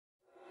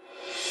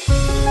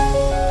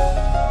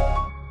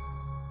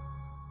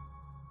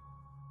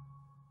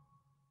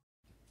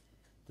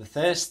The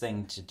first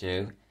thing to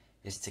do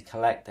is to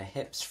collect the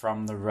hips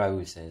from the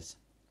roses.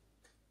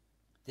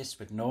 This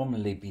would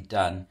normally be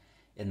done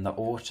in the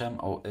autumn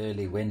or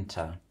early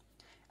winter,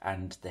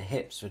 and the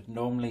hips would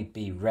normally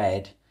be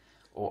red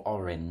or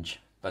orange,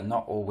 but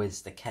not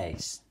always the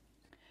case.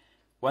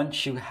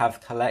 Once you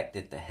have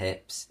collected the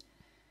hips,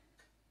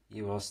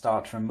 you will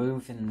start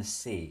removing the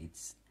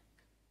seeds.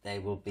 They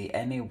will be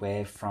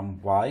anywhere from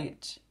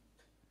white,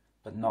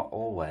 but not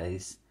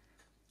always,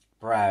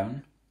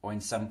 brown, or in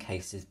some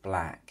cases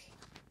black.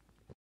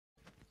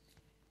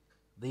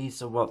 These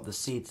are what the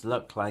seeds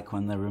look like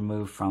when they're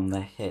removed from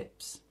the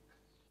hips.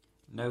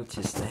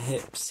 Notice the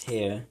hips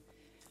here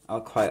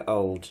are quite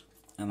old,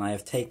 and I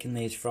have taken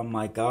these from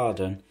my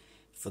garden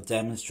for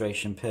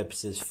demonstration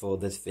purposes for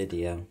this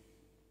video.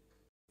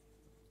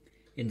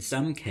 In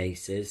some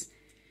cases,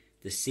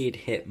 the seed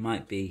hip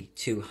might be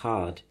too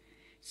hard,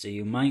 so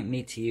you might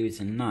need to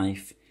use a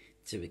knife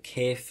to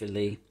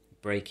carefully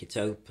break it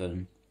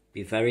open.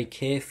 Be very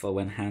careful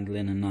when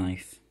handling a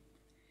knife.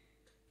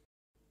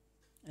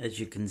 As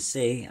you can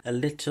see, a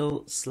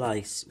little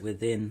slice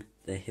within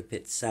the hip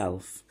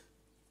itself,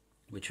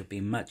 which would be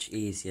much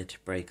easier to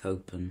break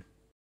open.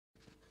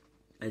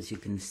 As you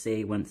can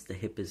see, once the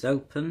hip is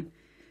open,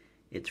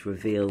 it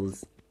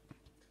reveals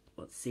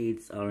what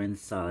seeds are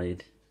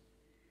inside.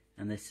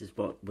 And this is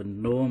what would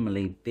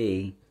normally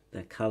be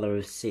the colour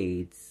of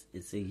seeds.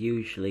 It's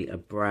usually a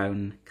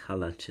brown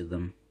colour to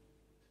them.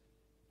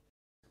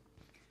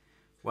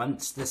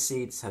 Once the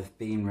seeds have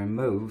been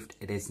removed,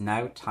 it is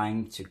now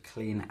time to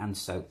clean and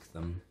soak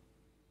them.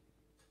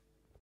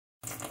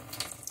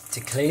 To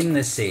clean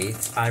the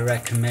seeds, I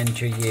recommend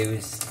you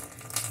use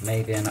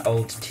maybe an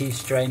old tea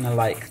strainer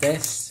like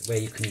this, where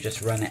you can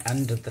just run it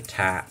under the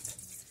tap,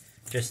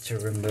 just to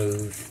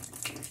remove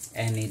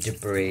any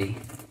debris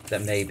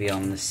that may be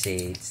on the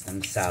seeds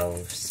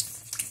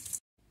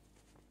themselves.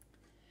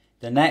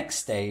 The next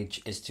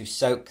stage is to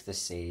soak the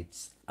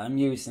seeds. I'm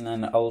using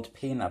an old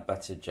peanut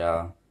butter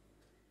jar,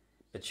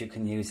 but you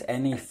can use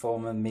any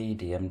form of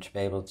medium to be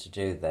able to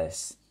do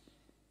this.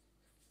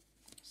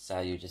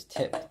 So you just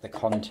tip the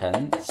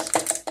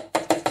contents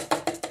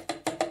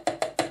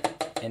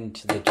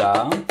into the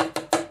jar,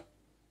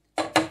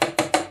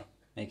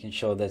 making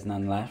sure there's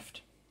none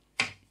left.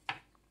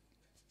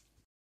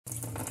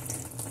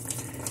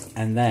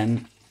 And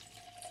then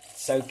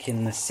soak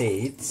in the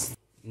seeds.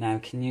 Now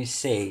can you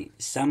see,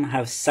 some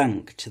have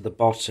sunk to the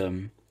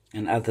bottom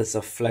and others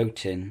are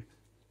floating.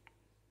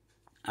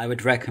 I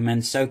would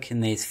recommend soaking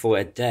these for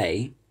a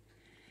day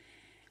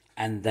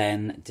and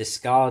then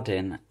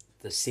discarding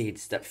the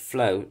seeds that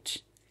float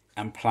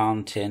and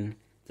planting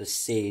the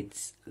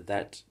seeds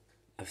that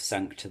have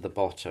sunk to the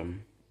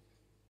bottom.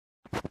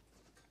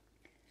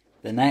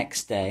 The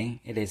next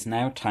day, it is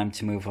now time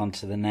to move on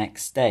to the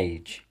next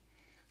stage.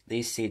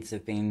 These seeds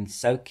have been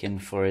soaking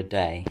for a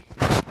day.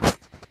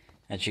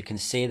 As you can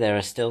see, there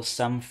are still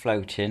some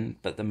floating,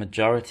 but the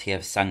majority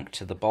have sunk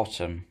to the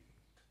bottom.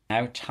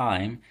 Now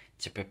time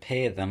to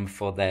prepare them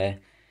for their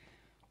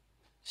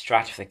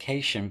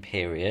stratification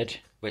period,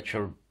 which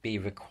will be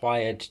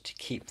required to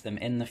keep them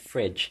in the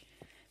fridge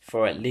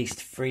for at least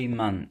 3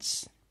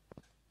 months,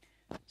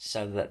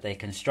 so that they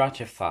can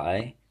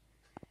stratify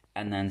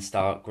and then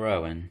start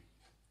growing.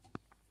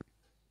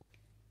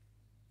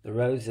 The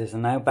roses are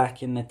now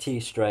back in the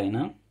tea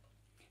strainer,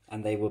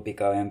 and they will be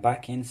going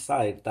back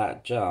inside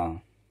that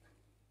jar.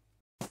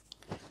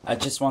 I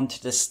just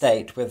wanted to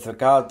state, with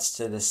regards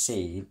to the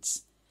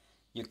seeds,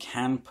 you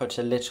can put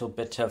a little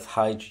bit of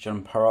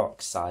hydrogen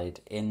peroxide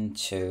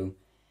into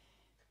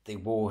the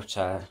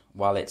water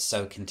while it's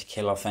soaking to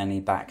kill off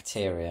any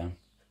bacteria.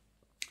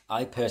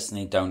 I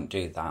personally don't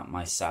do that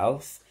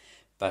myself,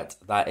 but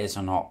that is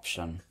an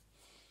option.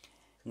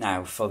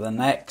 Now for the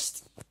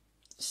next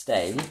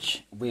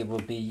stage, we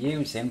will be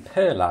using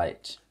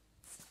perlite.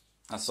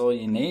 That's all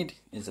you need,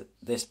 is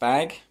this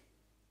bag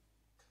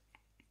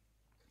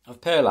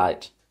of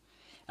perlite,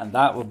 and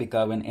that will be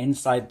going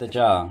inside the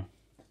jar.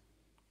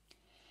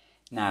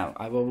 Now,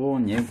 I will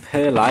warn you,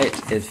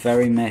 perlite is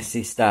very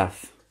messy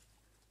stuff,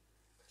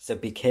 so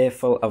be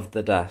careful of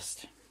the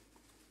dust.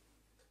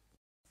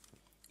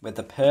 With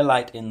the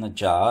perlite in the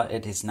jar,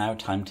 it is now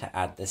time to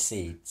add the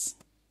seeds.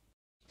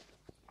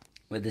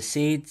 With the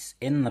seeds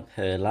in the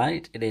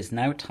perlite, it is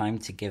now time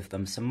to give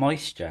them some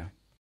moisture.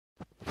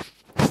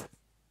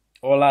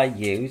 All I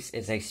use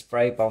is a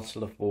spray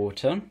bottle of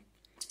water.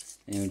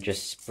 You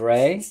just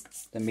spray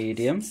the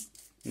medium,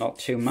 not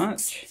too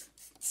much.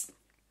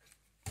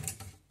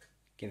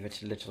 Give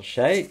it a little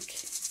shake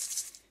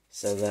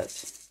so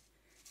that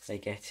they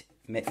get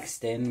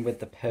mixed in with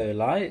the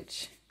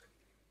perlite,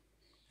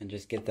 and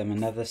just give them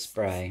another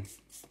spray.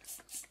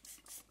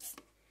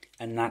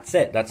 And that's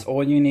it, that's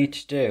all you need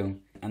to do.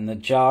 And the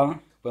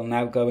jar will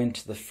now go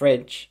into the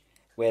fridge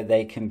where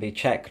they can be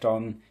checked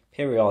on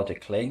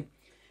periodically.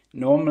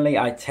 Normally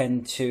I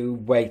tend to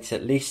wait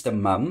at least a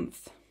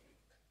month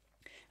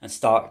and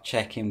start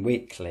checking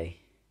weekly.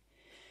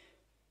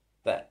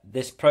 But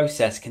this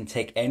process can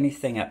take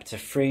anything up to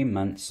 3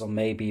 months or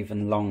maybe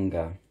even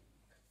longer.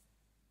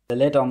 The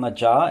lid on the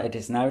jar, it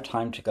is now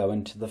time to go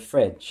into the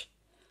fridge.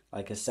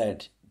 Like I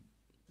said,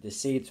 the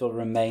seeds will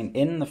remain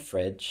in the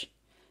fridge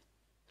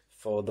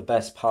for the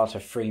best part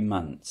of 3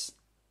 months.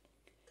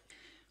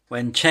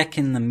 When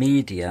checking the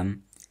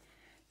medium,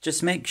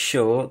 just make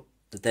sure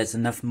that there's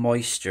enough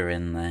moisture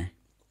in there.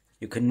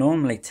 You can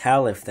normally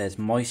tell if there's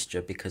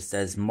moisture because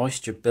there's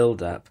moisture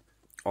buildup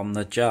on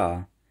the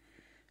jar.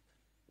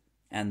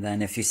 And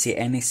then if you see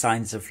any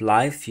signs of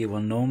life, you will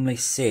normally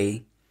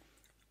see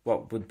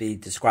what would be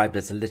described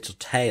as a little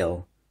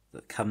tail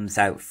that comes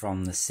out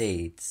from the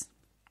seeds.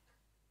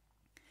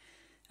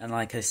 And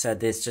like I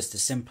said, it's just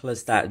as simple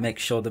as that. Make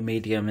sure the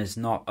medium is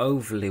not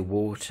overly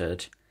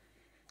watered,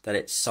 that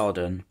it's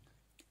sodden.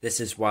 This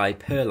is why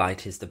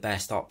perlite is the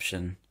best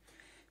option,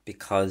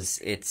 because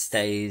it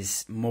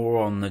stays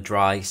more on the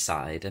dry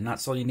side, and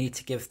that's all you need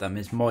to give them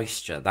is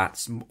moisture.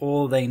 That's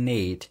all they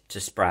need to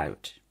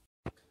sprout.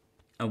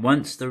 And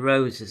once the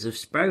roses have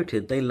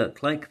sprouted, they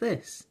look like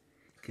this.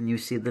 Can you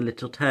see the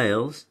little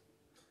tails?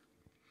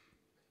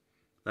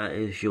 That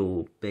is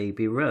your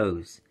baby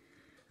rose.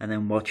 And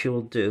then what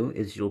you'll do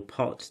is you'll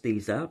pot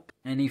these up.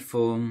 Any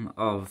form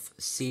of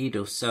seed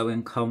or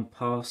sowing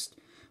compost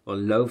or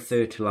low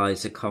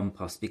fertilizer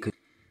compost.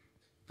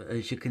 But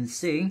as you can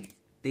see,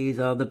 these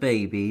are the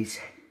babies.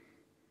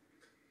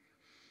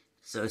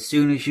 So as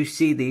soon as you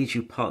see these,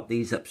 you pot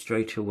these up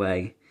straight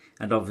away.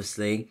 And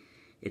obviously,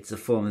 it's a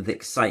form of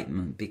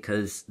excitement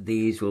because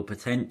these will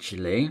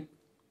potentially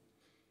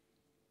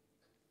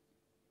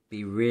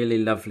be really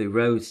lovely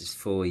roses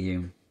for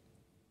you,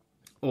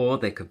 or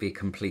they could be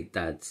complete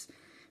duds.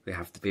 We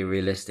have to be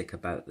realistic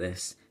about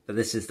this, but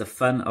this is the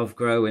fun of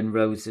growing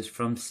roses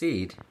from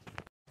seed.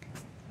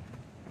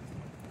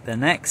 The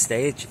next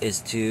stage is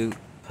to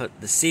put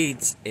the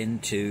seeds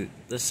into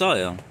the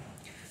soil.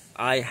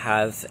 I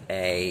have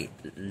a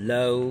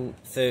low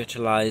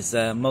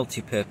fertilizer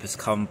multi-purpose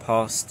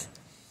compost.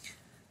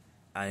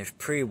 I've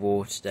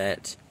pre-watered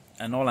it,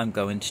 and all I'm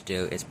going to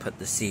do is put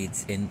the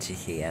seeds into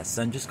here.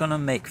 So I'm just going to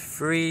make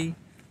 3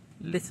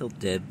 little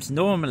dibs.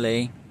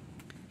 Normally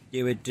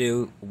you would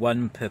do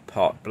 1 per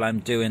pot, but I'm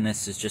doing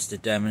this as just a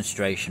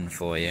demonstration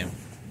for you.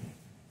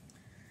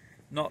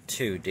 Not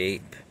too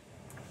deep.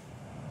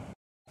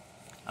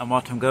 And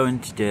what I'm going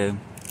to do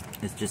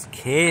is just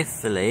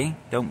carefully,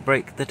 don't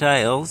break the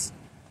tails,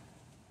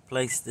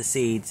 place the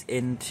seeds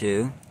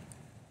into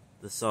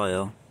the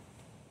soil.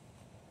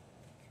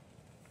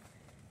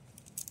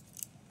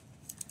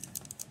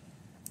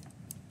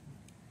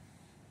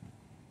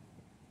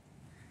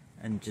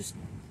 And just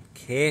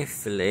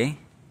carefully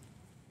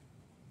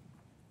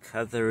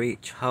cover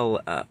each hole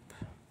up.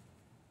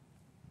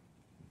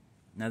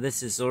 Now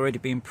this has already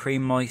been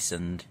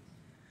pre-moistened,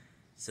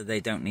 so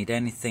they don't need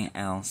anything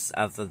else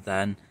other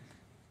than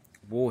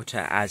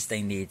water as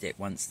they need it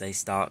once they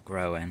start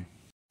growing.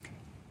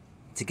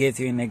 To give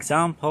you an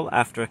example,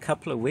 after a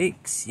couple of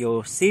weeks,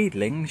 your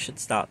seedlings should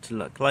start to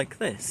look like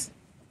this.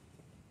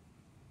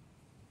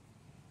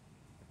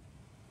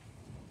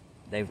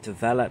 They've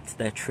developed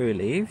their true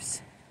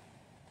leaves.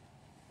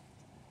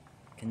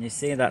 Can you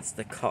see that's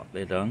the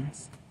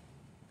cotyledons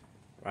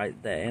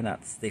right there?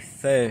 That's the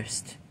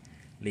first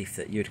leaf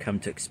that you'd come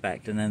to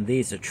expect, and then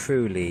these are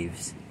true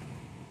leaves.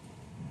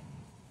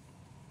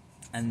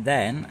 And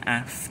then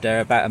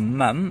after about a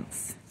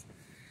month,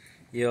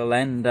 you'll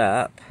end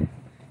up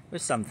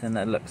with something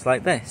that looks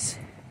like this.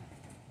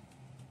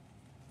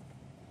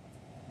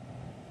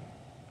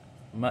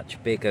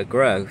 Much bigger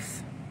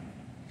growth.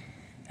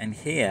 And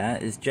here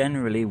is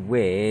generally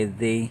where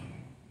the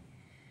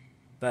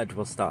bud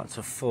will start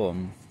to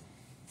form.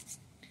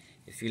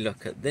 If you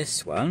look at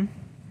this one,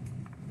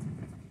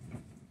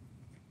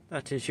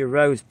 that is your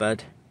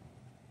rosebud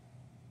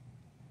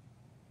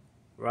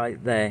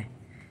right there.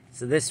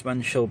 So this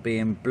one shall be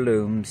in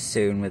bloom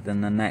soon,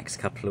 within the next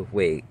couple of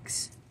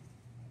weeks.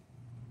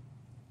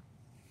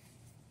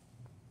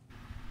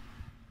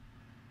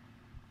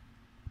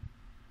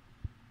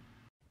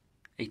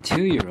 A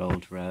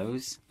 2-year-old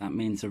rose, that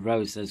means a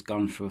rose that has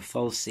gone through a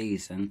full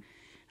season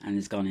and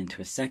has gone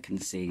into a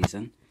second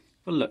season,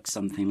 will look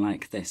something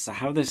like this. I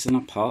have this in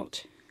a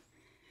pot,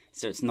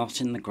 so it's not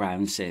in the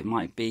ground, so it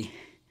might be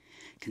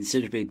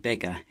considerably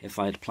bigger if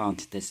I had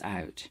planted this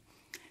out.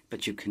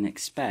 But you can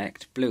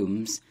expect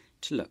blooms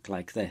to look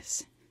like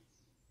this.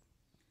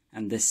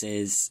 And this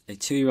is a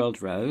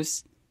 2-year-old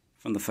rose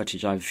from the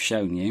footage I've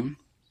shown you,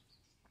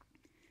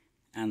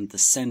 and the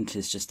scent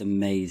is just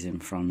amazing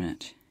from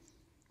it.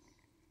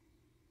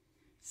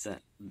 So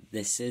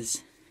this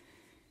is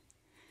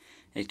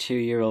a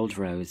 2-year-old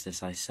rose,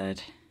 as I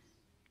said.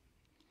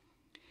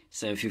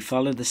 So if you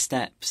follow the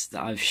steps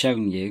that I've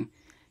shown you,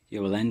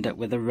 you will end up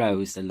with a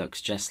rose that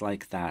looks just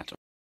like that.